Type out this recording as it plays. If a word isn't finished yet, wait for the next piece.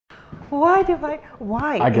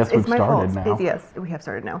Why? I guess we've my started fault. now. Yes, we have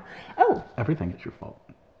started now. Oh. Everything is your fault.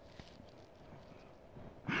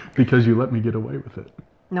 Because you let me get away with it.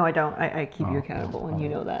 No, I don't. I keep you accountable, and you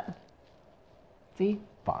know that. See?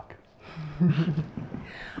 Fuck.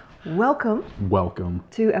 Welcome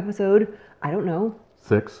to episode, I don't know.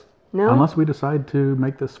 6? No? Unless we decide to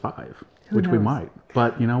make this 5, which we might.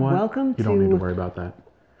 But you know what? You don't need to worry about that.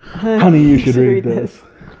 Honey, you should read this.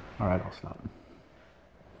 All right, I'll stop.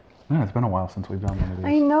 Man, it's been a while since we've done one of these.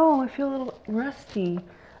 I know. I feel a little rusty.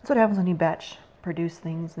 That's what happens when you batch produce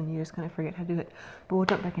things and you just kind of forget how to do it. But we'll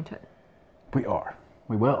jump back into it. We are.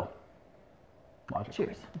 We will. Logically.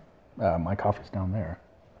 Cheers. My coffee's down there.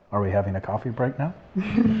 Are we having a coffee break now?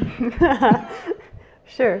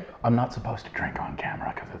 Sure. I'm not supposed to drink on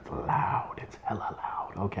camera because it's loud. It's hella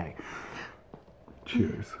loud. Okay.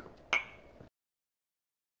 Cheers.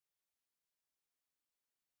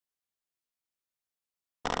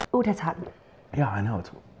 Oh, that's hot. Yeah, I know.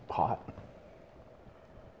 It's hot.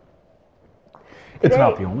 It's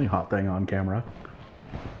not the only hot thing on camera.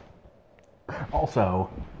 Also,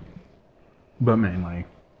 but mainly.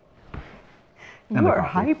 You are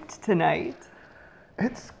hyped tonight.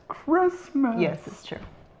 It's Christmas. Yes, it's true.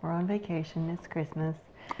 We're on vacation. It's Christmas.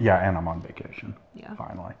 Yeah, and I'm on vacation. Yeah.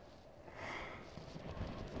 Finally.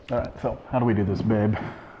 All right, so how do we do this, babe?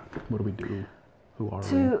 What do we do? Who are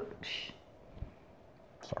we?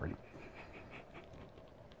 Sorry.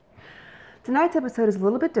 Tonight's episode is a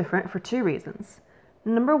little bit different for 2 reasons.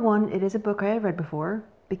 Number 1, it is a book I have read before.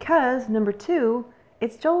 Because number 2,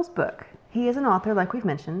 it's Joel's book. He is an author, like we've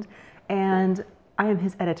mentioned, and I am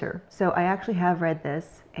his editor. So I actually have read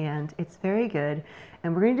this, and it's very good.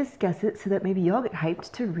 And we're going to discuss it so that maybe y'all get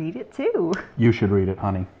hyped to read it too. You should read it,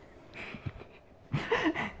 honey.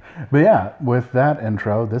 But yeah, with that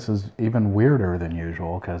intro, this is even weirder than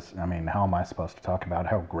usual because, I mean, how am I supposed to talk about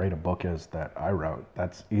how great a book is that I wrote?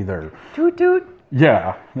 That's either... Toot toot.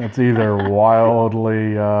 Yeah, it's either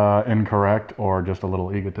wildly incorrect or just a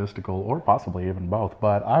little egotistical or possibly even both,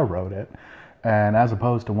 but I wrote it. And as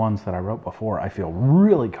opposed to ones that I wrote before, I feel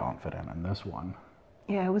really confident in this one.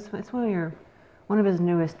 Yeah, it's one of his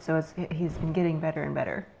newest, so he's been getting better and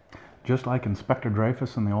better. Just like Inspector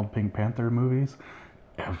Dreyfus in the old Pink Panther movies,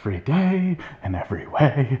 every day and every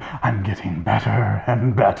way, I'm getting better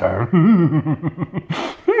and better.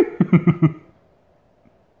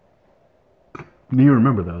 You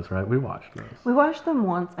remember those, right? We watched those. We watched them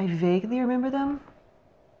once. I vaguely remember them.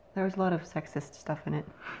 There was a lot of sexist stuff in it.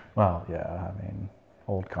 Well, yeah, I mean,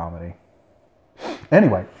 old comedy.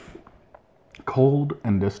 Anyway, Cold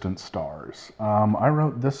and Distant Stars. I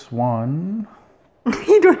wrote this one.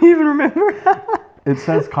 You don't even remember? It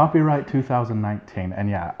says copyright 2019, and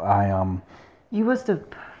yeah, You must have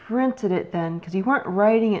printed it then, because you weren't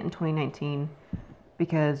writing it in 2019,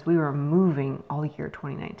 because we were moving all year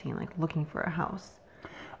 2019, like looking for a house.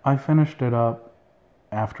 I finished it up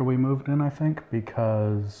after we moved in, I think,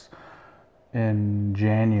 because in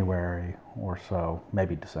January or so,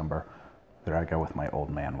 maybe December, there I go with my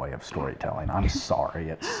old man way of storytelling. I'm sorry,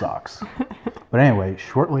 it sucks. But anyway,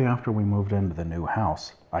 shortly after we moved into the new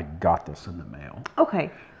house, I got this in the mail. Okay.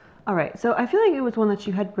 All right. So I feel like it was one that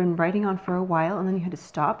you had been writing on for a while and then you had to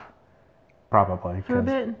stop. Probably, for a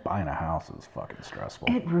because bit. Buying a house is fucking stressful.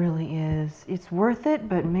 It really is. It's worth it,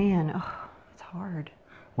 but man, it's hard.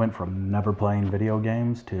 Went from never playing video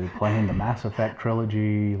games to playing the Mass Effect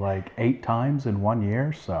trilogy like 8 times in 1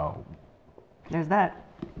 year, so... There's that.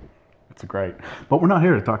 It's great. But we're not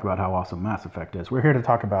here to talk about how awesome Mass Effect is. We're here to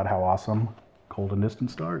talk about how awesome Cold and Distant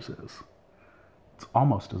Stars is. It's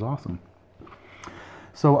almost as awesome.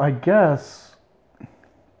 So I guess,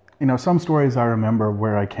 you know, some stories I remember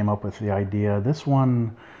where I came up with the idea. This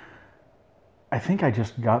one, I think I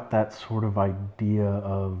just got that sort of idea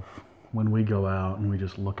of when we go out and we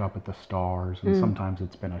just look up at the stars, and sometimes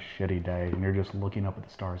it's been a shitty day and you're just looking up at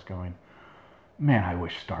the stars going, man, I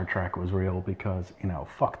wish Star Trek was real because, you know,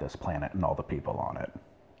 fuck this planet and all the people on it.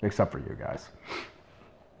 Except for you guys.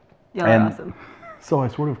 Yeah, that's awesome. So I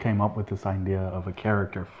sort of came up with this idea of a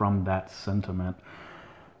character from that sentiment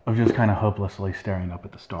of just kind of hopelessly staring up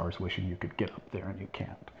at the stars, wishing you could get up there and you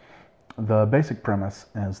can't. The basic premise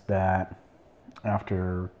is that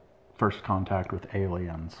after first contact with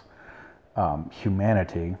aliens,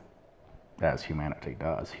 humanity, as humanity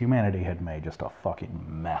does, humanity had made just a fucking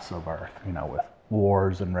mess of Earth, you know, with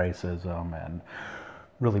wars and racism and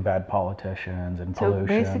really bad politicians and pollution.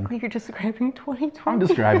 So basically you're describing 2020. I'm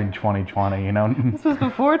describing 2020, you know. This was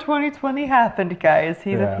before 2020 happened, guys.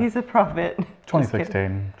 He's a prophet.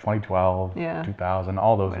 2016, 2012, 2000,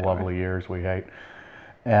 all those lovely years we hate.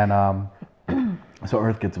 And so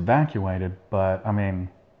Earth gets evacuated, but I mean,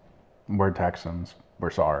 We're Texans. We're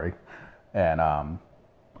sorry. And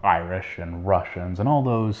Irish and Russians and all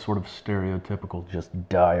those sort of stereotypical just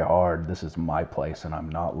die hard, this is my place and I'm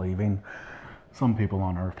not leaving. Some people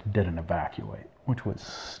on Earth didn't evacuate, which was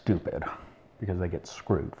stupid because they get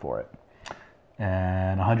screwed for it.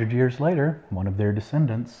 And 100 years later, one of their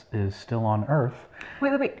descendants is still on Earth.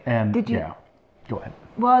 Wait. And did you? Yeah, go ahead.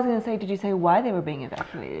 Well, I was going to say, did you say why they were being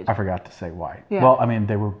evacuated? I forgot to say why. Yeah. Well, I mean,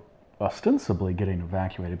 they were ostensibly getting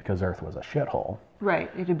evacuated because Earth was a shithole. Right.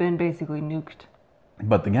 It had been basically nuked.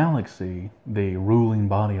 But the galaxy, the ruling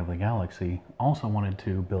body of the galaxy, also wanted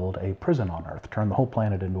to build a prison on Earth, turn the whole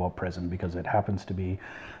planet into a prison because it happens to be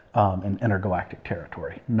an intergalactic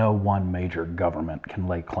territory. No one major government can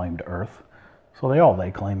lay claim to Earth. So they all lay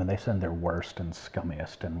claim and they send their worst and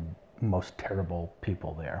scummiest and most terrible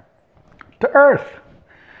people there to Earth.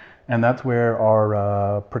 And that's where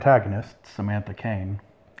our protagonist, Samantha Kane,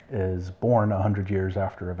 is born 100 years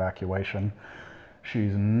after evacuation.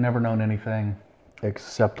 She's never known anything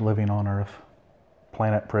except living on Earth.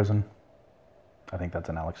 Planet prison. I think that's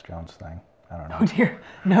an Alex Jones thing. I don't know. Oh dear.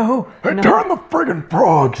 No. Hey, no. turn the friggin'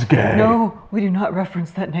 frogs gay! No, we do not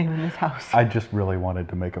reference that name in this house. I just really wanted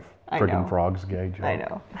to make a I know. friggin' frogs gay joke. I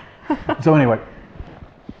know. So anyway,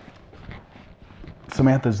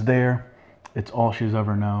 Samantha's there. It's all she's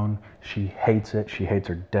ever known. She hates it. She hates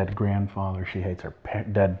her dead grandfather. She hates her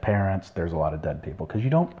dead parents. There's a lot of dead people because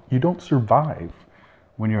you don't survive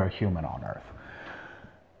when you're a human on Earth.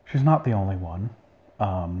 She's not the only one.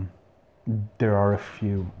 There are a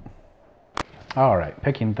few. All right,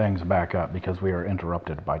 picking things back up because we are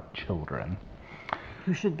interrupted by children.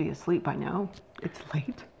 You should be asleep by now. It's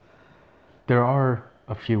late. There are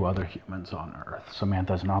a few other humans on Earth.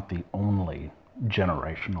 Samantha's not the only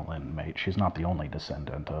generational inmate. She's not the only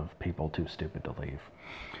descendant of people too stupid to leave.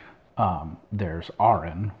 There's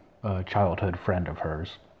Aaron, a childhood friend of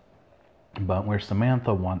hers. But where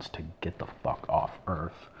Samantha wants to get the fuck off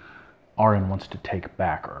Earth, Aaron wants to take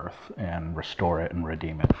back Earth and restore it and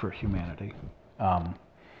redeem it for humanity.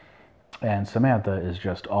 And Samantha is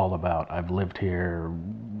just all about, I've lived here,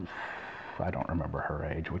 I don't remember her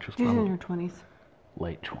age, which was She's probably in her 20s.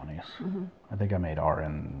 late 20s. I think I made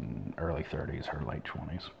Aaron early 30s, her late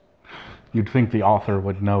 20s. You'd think the author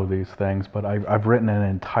would know these things, but I've written an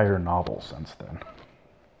entire novel since then.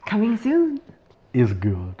 Coming soon. Is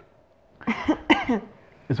good.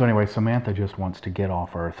 So anyway, Samantha just wants to get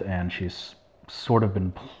off Earth, and she's sort of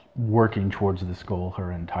been working towards this goal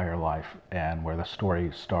her entire life. And where the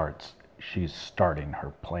story starts, she's starting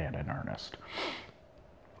her plan in earnest.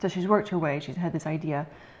 So she's worked her way. She's had this idea,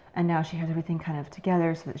 and now she has everything kind of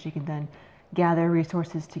together so that she can then gather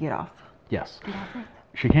resources to get off. Yes. Get off Earth.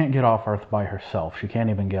 She can't get off Earth by herself. She can't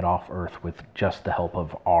even get off Earth with just the help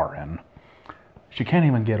of Aaron. She can't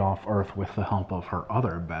even get off Earth with the help of her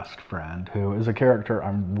other best friend, who is a character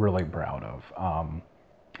I'm really proud of.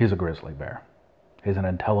 He's a grizzly bear. He's an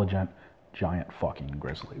intelligent, giant fucking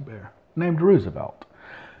grizzly bear named Roosevelt.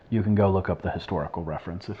 You can go look up the historical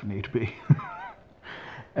reference if need be.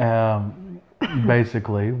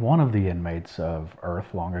 Basically, one of the inmates of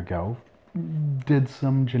Earth long ago did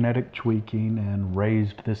some genetic tweaking and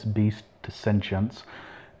raised this beast to sentience,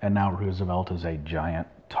 and now Roosevelt is a giant,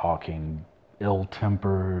 talking,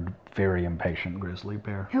 ill-tempered, very impatient grizzly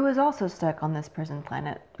bear. Who is also stuck on this prison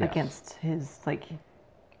planet Yes. against his,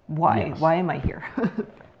 why? Yes. Why am I here?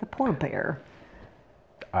 The poor bear.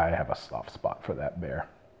 I have a soft spot for that bear.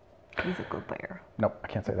 He's a good bear. Nope, I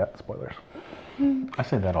can't say that. Spoilers. I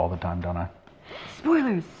say that all the time, don't I?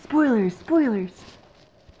 Spoilers, spoilers, spoilers.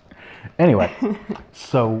 Anyway,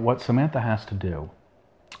 so what Samantha has to do,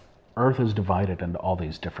 Earth is divided into all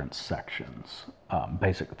these different sections.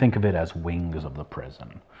 Think of it as wings of the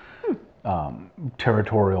prison.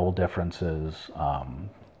 Territorial differences,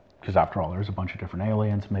 because after all, there's a bunch of different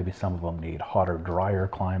aliens. Maybe some of them need hotter, drier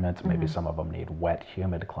climates. Maybe some of them need wet,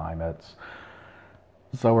 humid climates.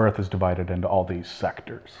 So Earth is divided into all these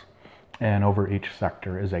sectors. And over each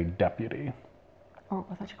sector is a deputy. Oh,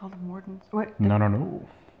 I thought you called them wardens. What? No.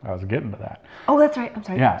 I was getting to that. Oh, that's right. I'm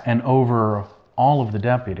sorry. Yeah, and over all of the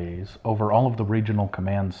deputies, over all of the regional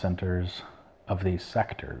command centers of these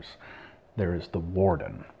sectors, there is the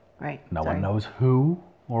warden. Right. No sorry. one knows who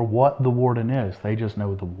or what the warden is. They just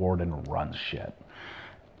know the warden runs shit.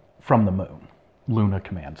 From the moon, Luna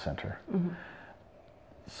Command Center.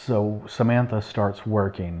 So Samantha starts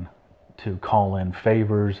working to call in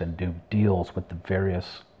favors and do deals with the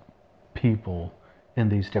various people in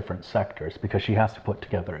these different sectors because she has to put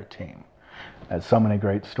together a team. As so many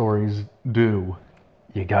great stories do,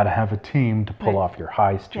 you got to have a team to pull off your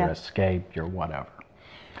heist, your escape, your whatever.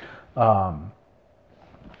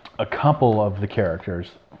 A couple of the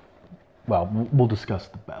characters well, we'll discuss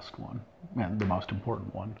the best one and the most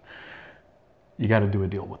important one. You got to do a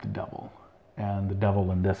deal with the devil. And the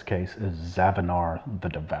devil in this case is Xavanar the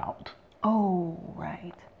Devout. Oh,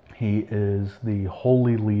 right. He is the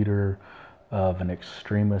holy leader of an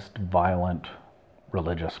extremist, violent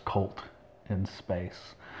religious cult in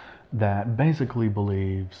space that basically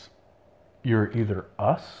believes you're either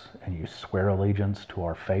us and you swear allegiance to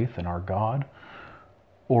our faith and our God,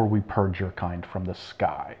 or we purge your kind from the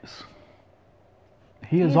skies.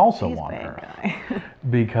 He's also on Earth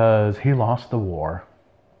because he lost the war.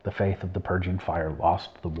 The faith of the purging fire lost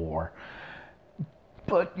the war.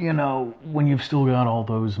 But, you know, when you've still got all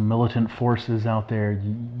those militant forces out there,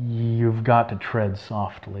 you've got to tread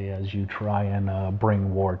softly as you try and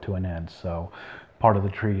bring war to an end. So part of the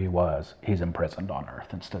treaty was he's imprisoned on Earth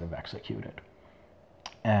instead of executed.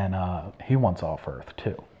 And he wants off Earth,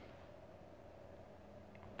 too.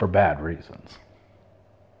 For bad reasons.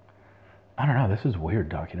 I don't know, this is weird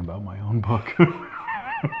talking about my own book.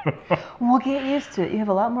 We'll get used to it. You have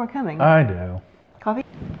a lot more coming. I do. Coffee?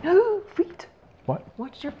 Feet. What?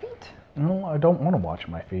 Watch your feet. No, I don't want to watch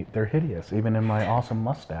my feet. They're hideous, even in my awesome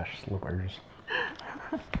mustache slippers.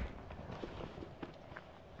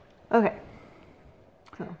 Okay.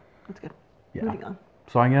 So, that's good. Yeah. Moving on.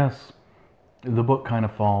 So I guess the book kind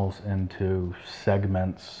of falls into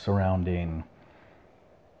segments surrounding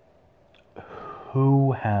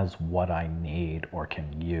who has what I need or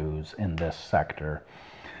can use in this sector.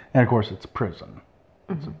 And of course, it's prison.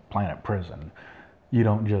 It's a planet prison. You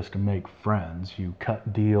don't just make friends, you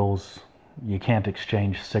cut deals. You can't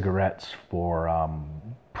exchange cigarettes for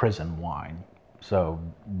prison wine. So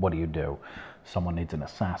what do? Someone needs an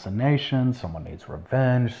assassination, someone needs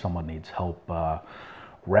revenge, someone needs help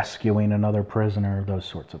rescuing another prisoner, those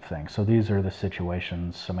sorts of things. So these are the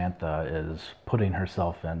situations Samantha is putting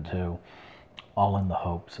herself into, all in the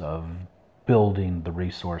hopes of building the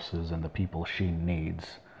resources and the people she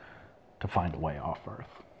needs to find a way off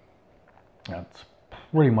Earth. That's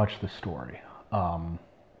pretty much the story. I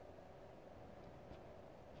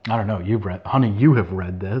don't know, honey, you have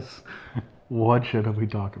read this. What should we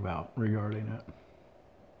talk about regarding it?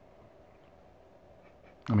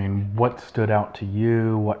 I mean, what stood out to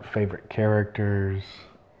you? What favorite characters?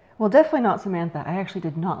 Well, definitely not Samantha. I actually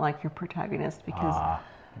did not like your protagonist because...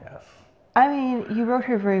 yes. I mean, you wrote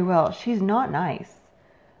her very well. She's not nice.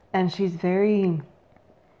 And she's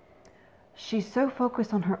so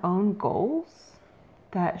focused on her own goals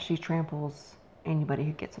that she tramples anybody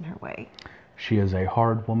who gets in her way. She is a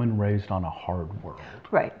hard woman raised on a hard world.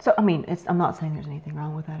 Right. So, I mean, I'm not saying there's anything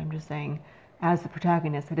wrong with that. I'm just saying, as the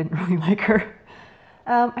protagonist, I didn't really like her.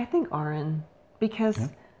 I think Aaron, because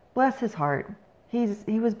bless his heart,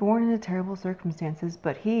 he was born into terrible circumstances,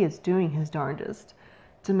 but he is doing his darndest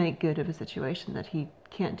to make good of a situation that he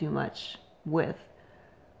can't do much with.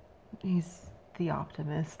 He's the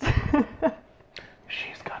optimist.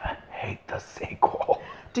 She's gonna hate the sequel.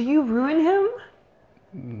 Do you ruin him?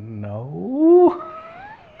 No.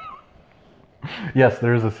 Yes,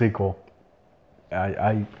 there is a sequel.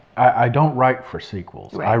 I don't write for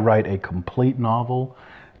sequels. Right. I write a complete novel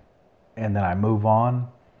and then I move on.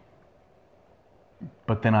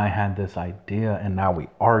 But then I had this idea, and now we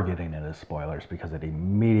are getting into spoilers because it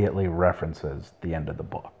immediately references the end of the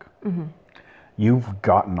book. Mm-hmm. You've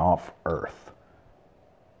gotten off Earth.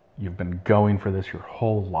 You've been going for this your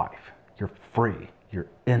whole life. You're free. You're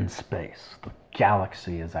in space. The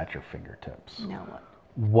galaxy is at your fingertips. Now what?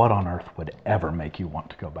 What on earth would ever make you want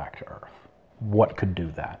to go back to Earth? What could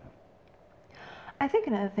do that? I think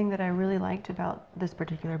another thing that I really liked about this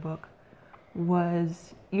particular book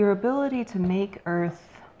was your ability to make Earth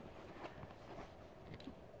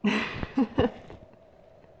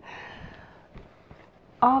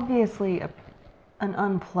obviously an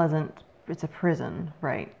unpleasant, it's a prison,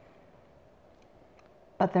 right?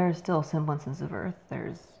 But there are still semblances of Earth.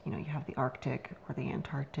 There's, you have the Arctic or the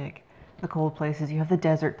Antarctic, the cold places, you have the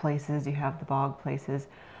desert places, you have the bog places.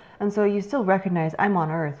 And so you still recognize I'm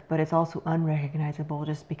on Earth, but it's also unrecognizable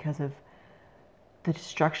just because of the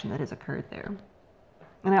destruction that has occurred there.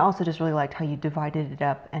 And I also just really liked how you divided it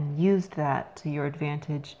up and used that to your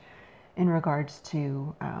advantage in regards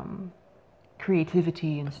to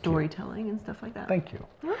creativity and storytelling and stuff like that. Thank you.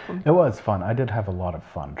 You're welcome. It was fun. I did have a lot of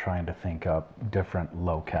fun trying to think up different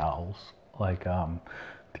locales. Like, to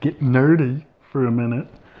get nerdy for a minute,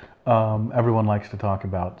 everyone likes to talk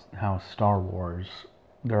about how Star Wars,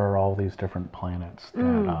 there are all these different planets that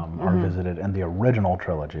are visited in the original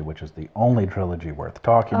trilogy, which is the only trilogy worth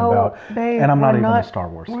talking about. Babe, and I'm not even a Star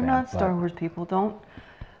Wars fan. We're not Star Wars people. Don't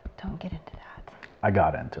get into that. I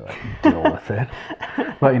got into it. Deal with it.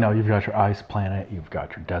 But, you know, you've got your ice planet, you've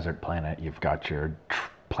got your desert planet, you've got your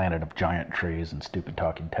planet of giant trees and stupid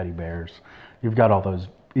talking teddy bears. You've got all those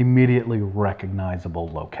immediately recognizable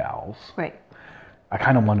locales. Right. I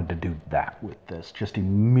kind of wanted to do that with this, just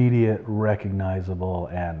immediate, recognizable,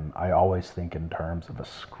 and I always think in terms of a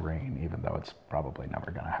screen, even though it's probably never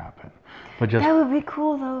going to happen. But just That would be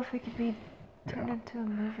cool though if it could be turned into a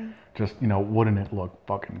movie. just, you know, wouldn't it look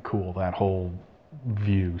fucking cool, that whole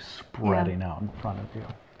view spreading out in front of you?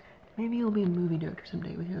 Maybe you'll be a movie director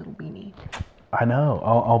someday with your little beanie. I know.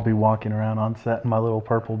 I'll be walking around on set in my little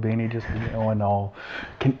purple beanie, just going all.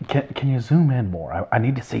 Can you zoom in more? I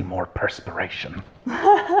need to see more perspiration.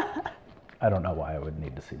 I don't know why I would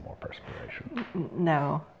need to see more perspiration.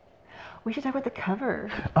 No. We should talk about the cover.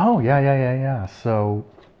 Oh yeah. So,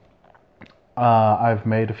 I've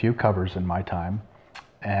made a few covers in my time,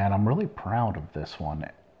 and I'm really proud of this one.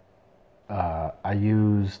 I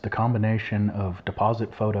use the combination of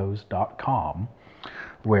depositphotos.com,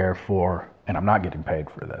 where and I'm not getting paid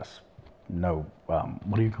for this. No,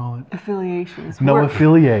 what do you call it? Affiliations. No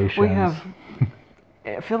affiliations. We have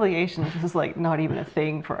affiliations. This is like not even a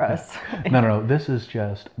thing for us. No. This is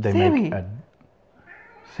just Sammy.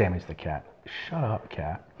 Sammy's the cat. Shut up,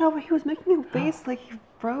 cat. No, but he was making a face like he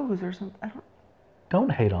froze or something.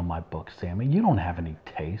 Don't hate on my book, Sammy. You don't have any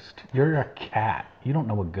taste. You're a cat. You don't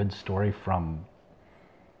know a good story from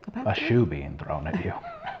a shoe being thrown at you.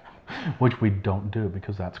 Which we don't do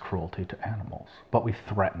because that's cruelty to animals. But we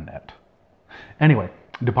threaten it. Anyway,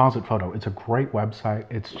 Deposit Photo. It's a great website.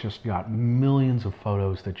 It's just got millions of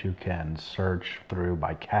photos that you can search through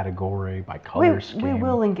by category, by color scheme. We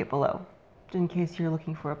will link it below, in case you're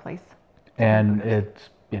looking for a place. And it's,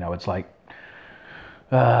 you know, it's like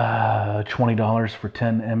 $20 for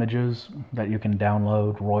 10 images that you can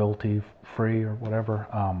download royalty free or whatever.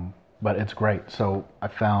 But it's great. So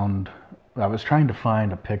I was trying to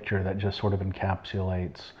find a picture that just sort of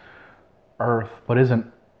encapsulates Earth, but isn't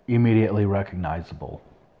immediately recognizable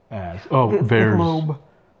as, the there's globe.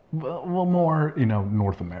 Well, more, you know,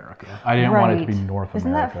 North America. I didn't want it to be North America.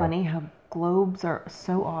 Isn't that funny how globes are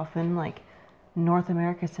so often like North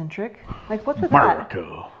America centric? Like, what's with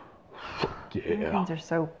America. that? Yeah. Americans are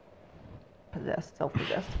so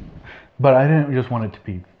self-possessed. But I didn't just want it to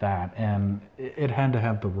be that, and it had to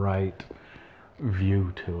have the right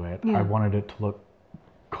view to it. Yeah. I wanted it to look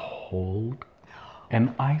cold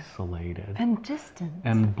and isolated And distant.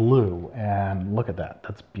 and blue, and look at that.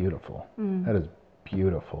 That's beautiful. That is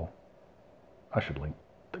beautiful. I should link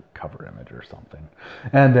the cover image or something.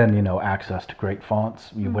 And then, you know, access to great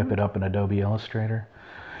fonts. You whip it up in Adobe Illustrator.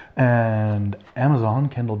 And Amazon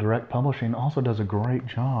Kindle Direct Publishing also does a great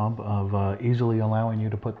job of easily allowing you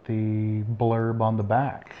to put the blurb on the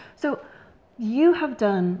back. So you have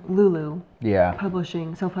done Lulu Yeah.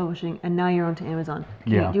 publishing, self-publishing, and now you're on to Amazon.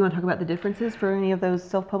 Do Yeah. you want to talk about the differences for any of those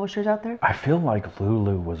self-publishers out there? I feel like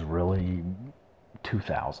Lulu was really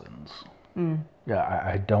 2000s. Yeah,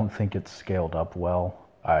 I don't think it's scaled up well.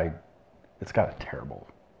 It's got a terrible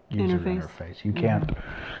user interface.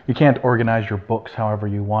 You can't organize your books however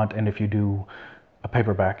you want, and if you do a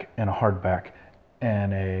paperback and a hardback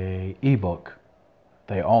and a ebook,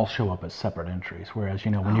 they all show up as separate entries. Whereas,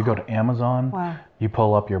 you know, when you go to Amazon, Wow. you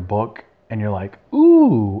pull up your book and you're like,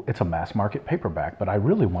 ooh, it's a mass market paperback, but I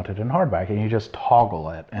really want it in hardback, and you just toggle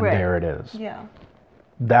it, and Right. there it is. Yeah.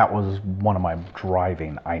 That was one of my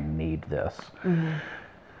driving, I need this.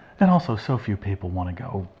 And also, so few people want to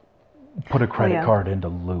go put a credit card into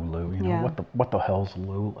Lulu. You know, what the hell's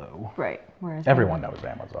Lulu? Right. Whereas Everyone knows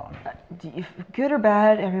Amazon. good or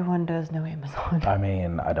bad, everyone does know Amazon. I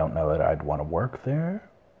mean, I don't know that I'd want to work there,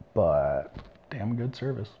 but damn good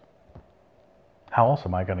service. How else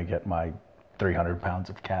am I going to get my 300 pounds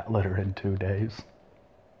of cat litter in 2 days?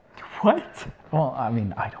 What? Well, I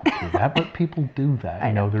mean, I don't do that, but people do that.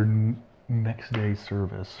 You know, they're next day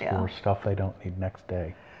service for stuff they don't need next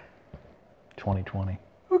day. 2020.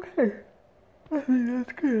 Okay. I think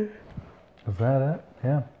that's good. Is that it?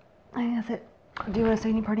 Yeah. I think that's it. Do you want to say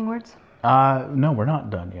any parting words? No, we're not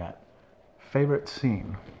done yet. Favorite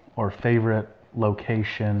scene or favorite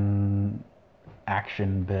location,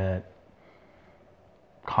 action bit,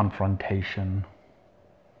 confrontation?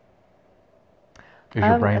 Is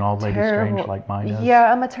your brain all Lady Strange like mine is?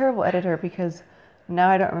 Yeah, I'm a terrible editor because now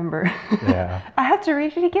I don't remember. Yeah. I have to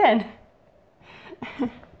read it again.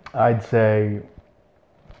 I'd say,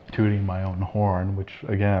 tooting my own horn, which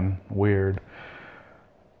again, weird.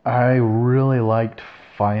 I really liked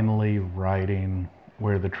finally writing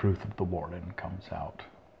where the truth of the warden comes out.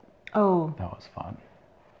 Oh. That was fun.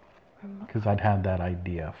 because I'd had that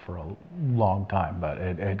idea for a long time, but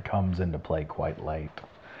it comes into play quite late.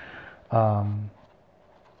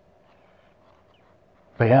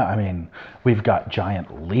 But yeah, I mean, we've got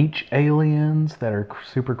giant leech aliens that are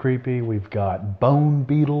super creepy. We've got bone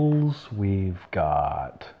beetles. We've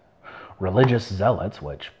got religious zealots,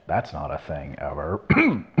 which that's not a thing ever.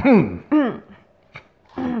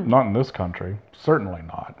 Not in this country. Certainly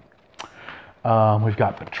not. We've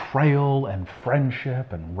got betrayal and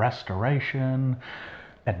friendship and restoration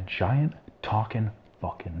and giant talking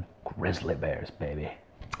fucking grizzly bears, baby.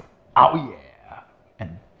 Oh yeah.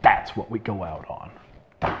 And that's what we go out on.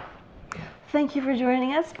 Thank you for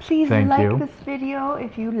joining us. Please like this video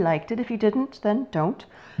if you liked it. If you didn't, then don't.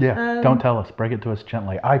 Yeah, don't tell us. Break it to us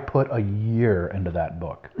gently. I put a year into that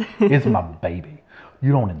book. It's my baby.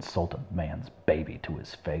 You don't insult a man's baby to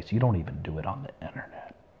his face. You don't even do it on the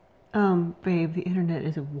internet. Babe, the internet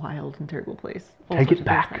is a wild and terrible place. Take it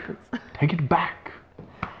back. Take it back.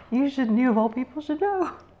 You of all people should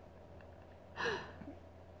know.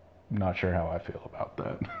 Not sure how I feel about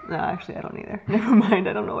that. No, actually, I don't either. Never mind.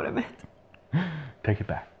 I don't know what I meant. Take it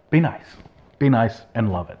back. Be nice. Be nice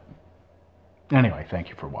and love it. Anyway, thank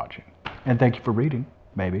you for watching. And thank you for reading,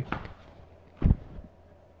 maybe.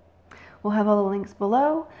 We'll have all the links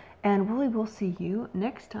below, and we will see you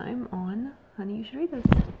next time on Honey, You Should Read This.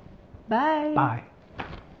 Bye. Bye.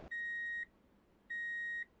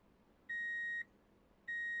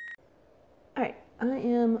 All right, I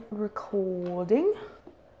am recording.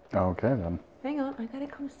 Okay, then. Hang on, I gotta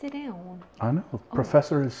come sit down. I know.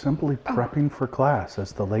 Professor is simply prepping for class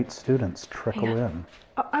as the late students trickle in.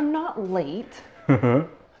 I'm not late. I'm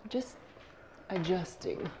just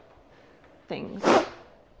adjusting things.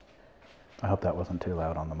 I hope that wasn't too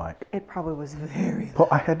loud on the mic. It probably was very loud. Well,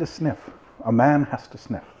 I had to sniff. A man has to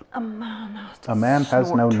sniff. A man has to A man snort.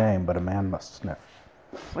 has no name, but a man must sniff.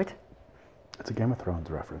 What? It's a Game of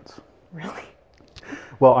Thrones reference. Really?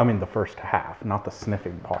 Well, I mean the first half, not the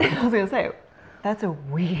sniffing part. I was gonna say, that's a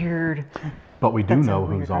weird... But we do That's know a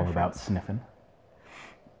weird who's all reference. about sniffing.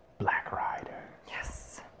 Black Rider.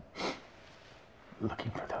 Yes.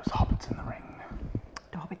 Looking for those hobbits in the ring.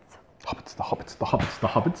 The hobbits. Hobbits, the hobbits, the hobbits, the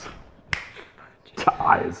hobbits. To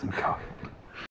Isengard.